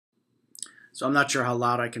So I'm not sure how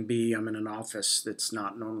loud I can be. I'm in an office that's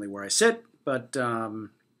not normally where I sit, but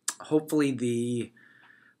hopefully the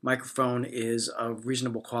microphone is of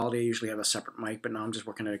reasonable quality. I usually have a separate mic, but now I'm just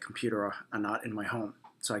working at a computer and not in my home,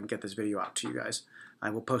 so I can get this video out to you guys. I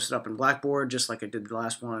will post it up in Blackboard just like I did the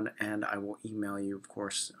last one, and I will email you, of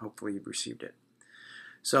course. Hopefully you've received it.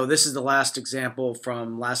 So this is the last example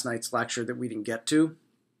from last night's lecture that we didn't get to.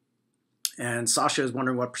 And Sasha is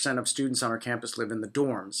wondering what % of students on our campus live in the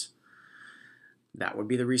dorms. That would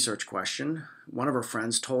be the research question. One of her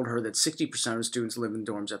friends told her that 60% of students live in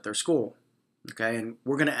dorms at their school. Okay, and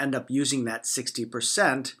we're going to end up using that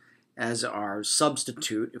 60% as our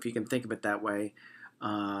substitute, if you can think of it that way,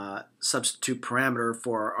 substitute parameter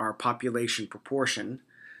for our population proportion,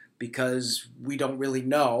 because we don't really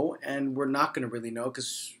know, and we're not going to really know,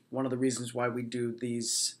 because one of the reasons why we do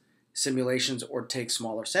these simulations or take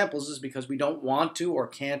smaller samples is because we don't want to or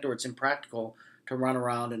can't, or it's impractical to run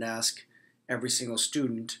around and ask every single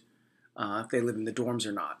student if they live in the dorms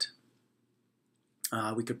or not.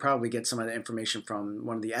 We could probably get some of the information from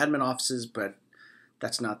one of the admin offices, but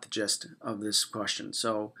that's not the gist of this question.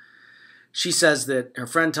 So she says that her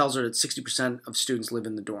friend tells her that 60% of students live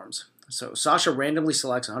in the dorms. So Sasha randomly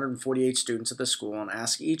selects 148 students at the school and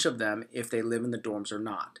asks each of them if they live in the dorms or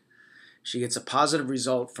not. She gets a positive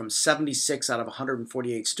result from 76 out of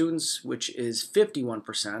 148 students, which is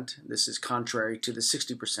 51%. This is contrary to the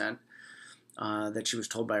 60% that she was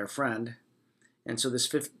told by her friend. And so this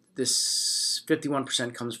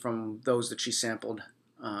 51% comes from those that she sampled,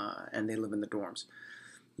 and they live in the dorms.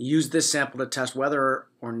 Use this sample to test whether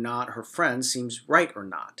or not her friend seems right or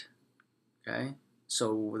not. Okay,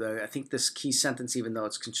 so I think this key sentence, even though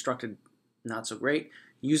it's constructed not so great,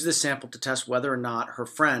 use this sample to test whether or not her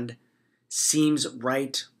friend seems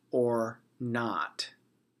right or not.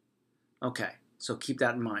 Okay, so keep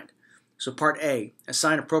that in mind. So part A,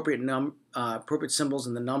 assign appropriate symbols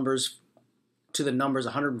in the numbers to the numbers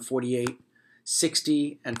 148,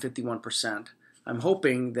 60, and 51%. I'm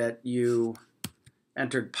hoping that you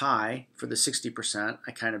entered pi for the 60%.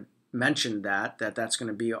 I kind of mentioned that's going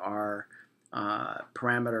to be our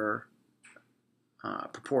parameter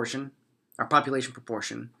proportion, our population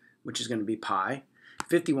proportion, which is going to be pi.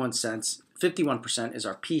 51% is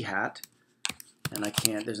our p hat, and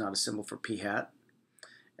there's not a symbol for p hat.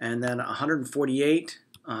 And then 148,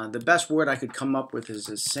 the best word I could come up with is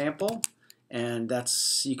a sample. And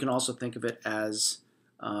you can also think of it as,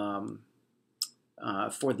 for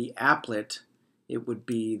the applet, it would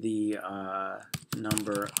be the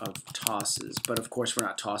number of tosses. But of course, we're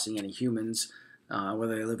not tossing any humans,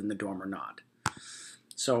 whether they live in the dorm or not.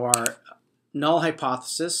 So our null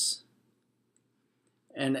hypothesis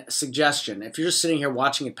and suggestion, if you're just sitting here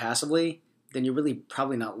watching it passively, then you're really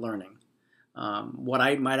probably not learning. What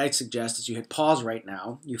I suggest is you hit pause right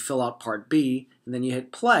now, you fill out part B, and then you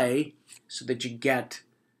hit play so that you get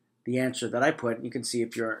the answer that I put, and you can see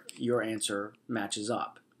if your answer matches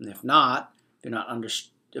up. And if not,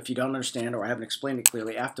 if you don't understand or I haven't explained it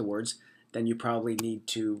clearly afterwards, then you probably need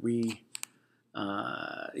to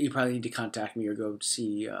contact me or go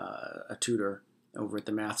see a tutor over at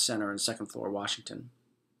the Math Center on 2nd floor, Washington.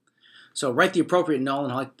 So write the appropriate null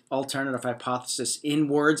and alternative hypothesis in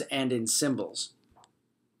words and in symbols.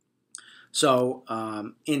 So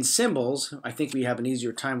in symbols, I think we have an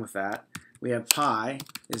easier time with that. We have pi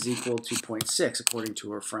is equal to 0.6 according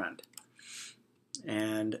to her friend.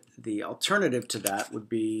 And the alternative to that would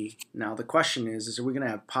be, now the question is are we going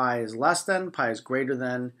to have pi is less than, pi is greater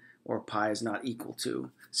than, or pi is not equal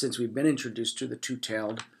to, since we've been introduced to the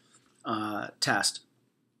two-tailed test.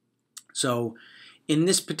 So in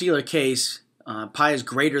this particular case, pi is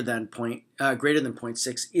greater than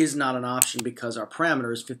 0.6 is not an option because our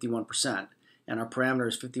parameter is 51%, and our parameter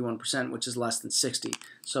is 51%, which is less than 60.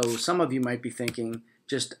 So some of you might be thinking,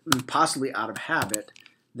 just possibly out of habit,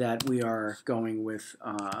 that we are going with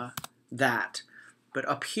that. But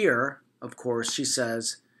up here, of course, she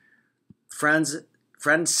says,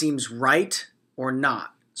 friend seems right or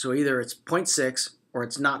not. So either it's 0.6 or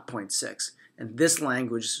it's not 0.6. And this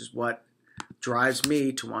language is what drives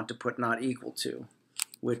me to want to put not equal to,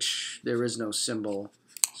 which there is no symbol.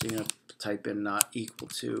 So you have to type in not equal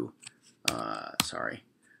to,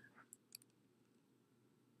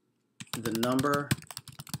 the number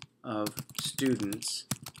of students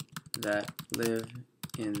that live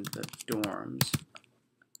in the dorms.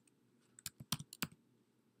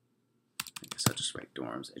 I guess I'll just write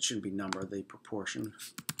dorms. It shouldn't be number, the proportion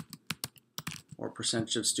or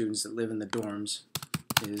percentage of students that live in the dorms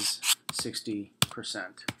is 60%.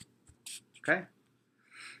 Okay?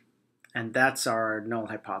 And that's our null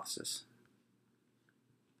hypothesis.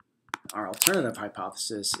 Our alternative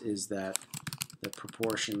hypothesis is that the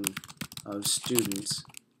proportion of students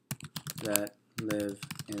that live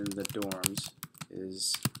in the dorms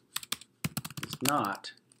is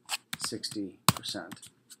not 60%.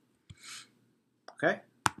 Okay?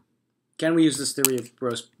 Can we use this theory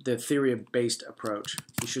of based approach?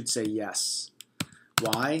 You should say yes.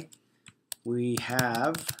 Why? We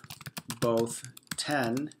have both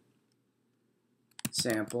 10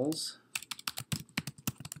 samples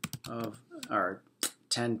of, or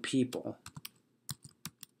 10 people,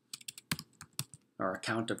 or a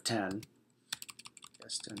count of 10,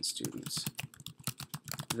 yes, 10 students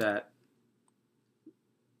that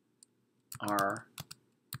are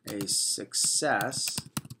a success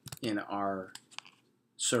in our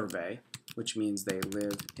survey, which means they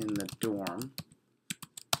live in the dorm.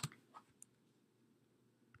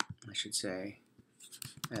 I should say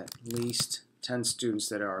at least 10 students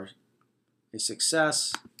that are a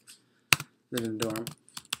success live in the dorm,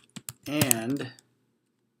 and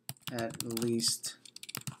at least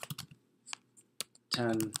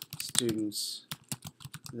 10 students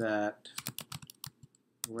that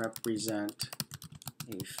represent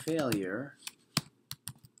a failure,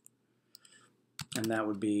 and that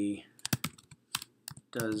would be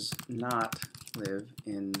does not live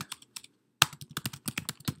in the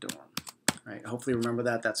dorm. All right, hopefully remember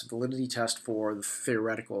that. That's a validity test for the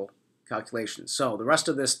theoretical calculations. So the rest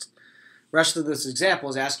of this example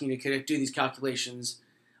is asking you to do these calculations,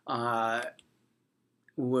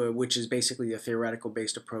 which is basically a theoretical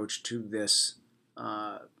based approach to this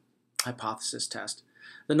hypothesis test.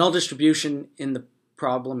 The null distribution in the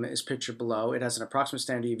problem is pictured below. It has an approximate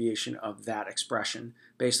standard deviation of that expression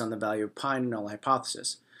based on the value of pi in the null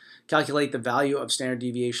hypothesis. Calculate the value of standard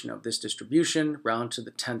deviation of this distribution, round to the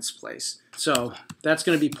tenths place. So that's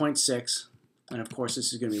going to be 0.6, and of course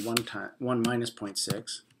this is going to be 1 minus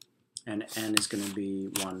 0.6, and n is going to be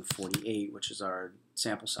 148, which is our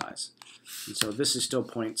sample size. And so this is still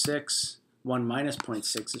 0.6. 1 minus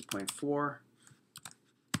 0.6 is 0.4.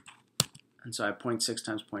 And so I have 0.6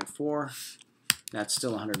 times 0.4. That's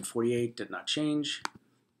still 148, did not change.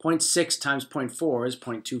 0.6 times 0.4 is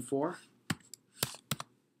 0.24.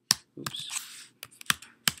 Oops.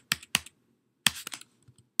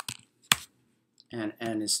 And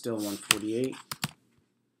n is still 148.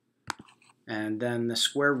 And then the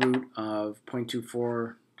square root of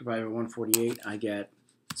 0.24 divided by 148, I get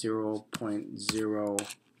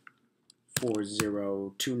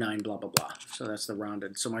 0.04029 blah blah blah. So that's the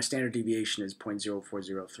rounded. So my standard deviation is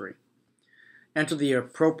 0.0403. Enter the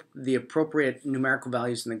appropriate numerical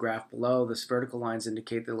values in the graph below. The vertical lines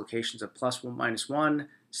indicate the locations of plus 1, minus 1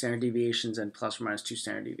 standard deviations and plus or minus 2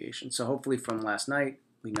 standard deviations. So hopefully from last night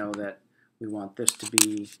we know that we want this to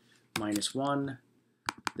be minus 1.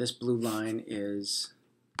 This blue line is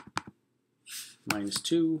minus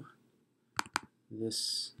 2.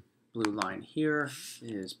 This blue line here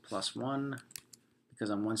is plus 1 because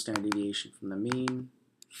I'm 1 standard deviation from the mean.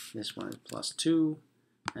 This one is plus 2.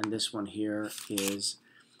 And this one here is,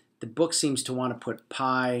 the book seems to want to put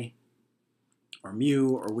pi or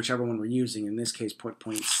mu or whichever one we're using, in this case put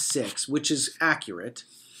 0.6, which is accurate,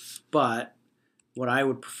 but what I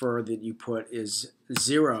would prefer that you put is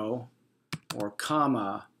 0 or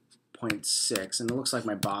comma 0.6, and it looks like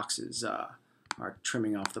my boxes are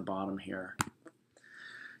trimming off the bottom here.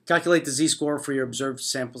 Calculate the z-score for your observed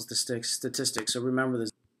sample statistics. So remember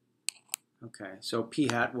this. Okay, so p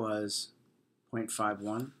hat was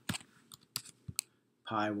 0.51,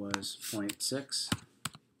 pi was 0.6,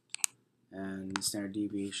 and the standard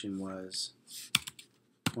deviation was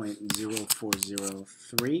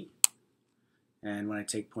 0.0403. And when I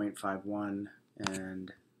take 0.51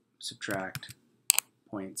 and subtract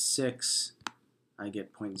 0.6, I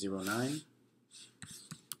get 0.09.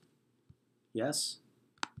 Yes,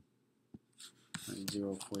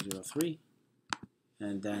 0.0403.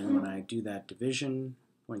 And then when I do that division,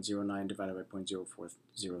 0.09 divided by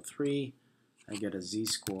 0.0403, I get a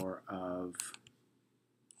z-score of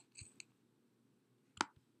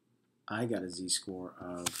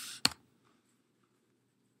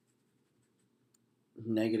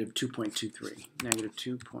negative 2.23. Negative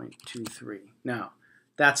 2.23. Now,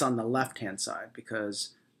 that's on the left-hand side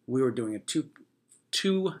because we were doing a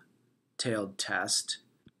two-tailed test.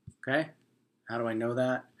 Okay? How do I know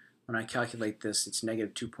that? When I calculate this, it's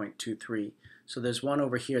negative 2.23. So there's one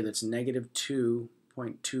over here that's negative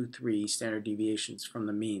 2.23 standard deviations from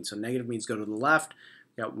the mean. So negative means go to the left.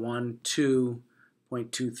 We got 1,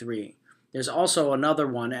 2.23. There's also another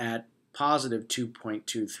one at positive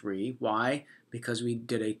 2.23. Why? Because we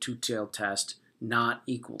did a two-tailed test not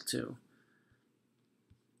equal to.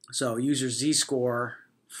 So use your z-score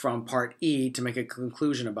from part E to make a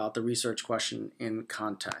conclusion about the research question in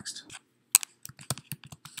context.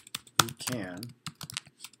 We can,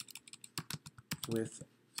 with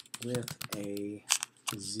a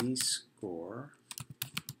z-score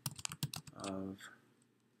of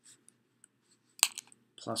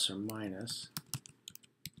plus or minus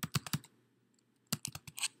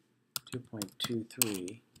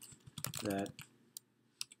 2.23, that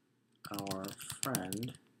our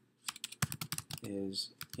friend is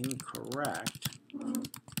incorrect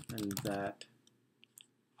and that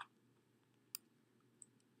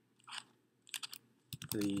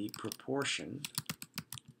the proportion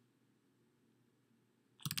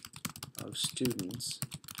of students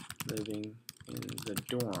living in the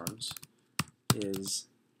dorms is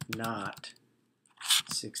not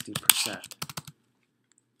 60%.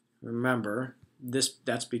 Remember, this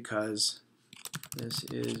is because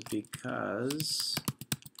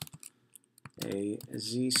a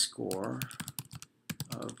z-score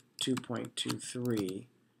of 2.23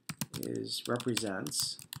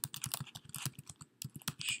 represents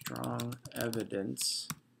strong evidence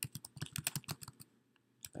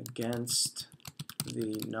against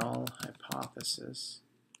the null hypothesis,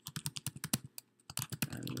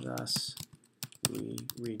 and thus we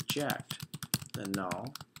reject the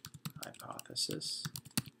null hypothesis.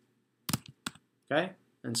 Okay?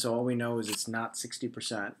 And so all we know is it's not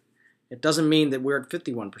 60%. It doesn't mean that we're at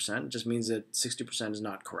 51%. It just means that 60% is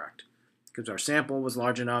not correct, because our sample was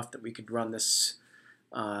large enough that we could run this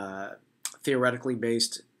theoretically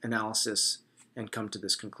based analysis and come to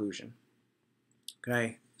this conclusion.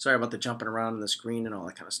 Okay? Sorry about the jumping around on the screen and all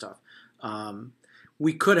that kind of stuff.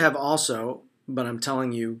 We could have also, but I'm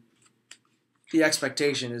telling you, the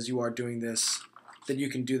expectation is you are doing this, that you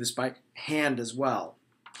can do this by hand as well,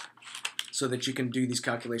 so that you can do these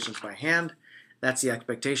calculations by hand. That's the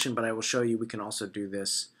expectation, but I will show you we can also do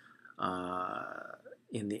this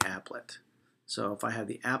in the applet. So if I have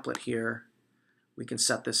the applet here, we can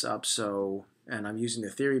set this up so, and I'm using the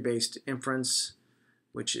theory-based inference,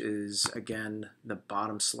 which is, again, the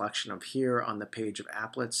bottom selection of here on the page of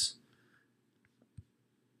applets,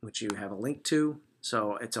 which you have a link to.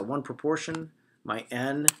 So it's a one proportion. My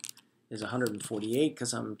n is 148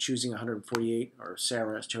 because I'm choosing 148, or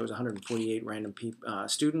Sarah chose 148 random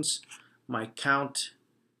students. My count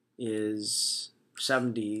is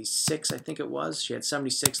 76, I think it was. She had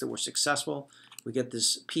 76 that were successful. We get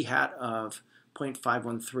this p-hat of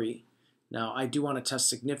 0.513. Now, I do want to test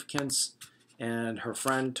significance, and her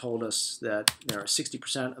friend told us that there are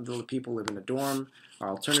 60% of the people live in a dorm.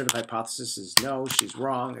 Our alternative hypothesis is no, she's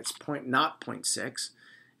wrong. It's not 0.6.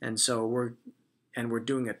 And so we're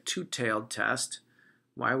doing a two-tailed test.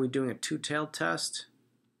 Why are we doing a two-tailed test?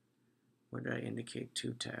 Where did I indicate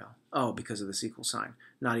two-tail? Oh, because of this equal sign,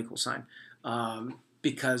 not equal sign.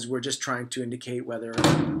 Because we're just trying to indicate whether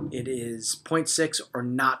it is 0.6 or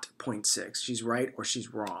not 0.6. She's right or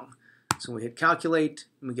she's wrong. So we hit calculate,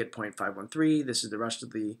 and we get 0.513. This is the rest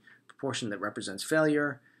of the proportion that represents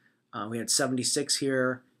failure. We had 76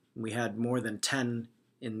 here. We had more than 10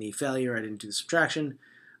 in the failure. I didn't do the subtraction,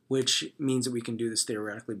 which means that we can do this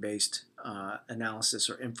theoretically based analysis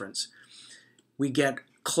or inference. We get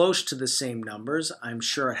close to the same numbers. I'm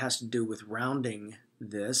sure it has to do with rounding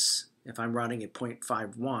this. If I'm rounding at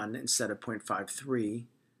 0.51 instead of 0.53,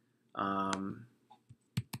 I don't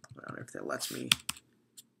know if that lets me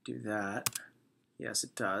do that. Yes,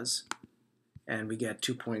 it does. And we get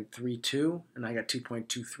 2.32, and I got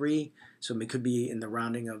 2.23. So it could be in the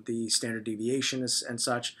rounding of the standard deviation and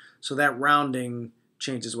such. So that rounding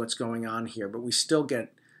changes what's going on here, but we still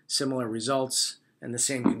get similar results and the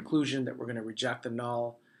same conclusion that we're going to reject the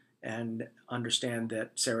null and understand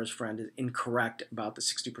that Sarah's friend is incorrect about the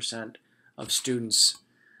 60% of students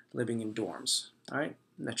living in dorms. All right,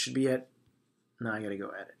 and that should be it. Now I got to go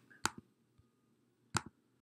edit.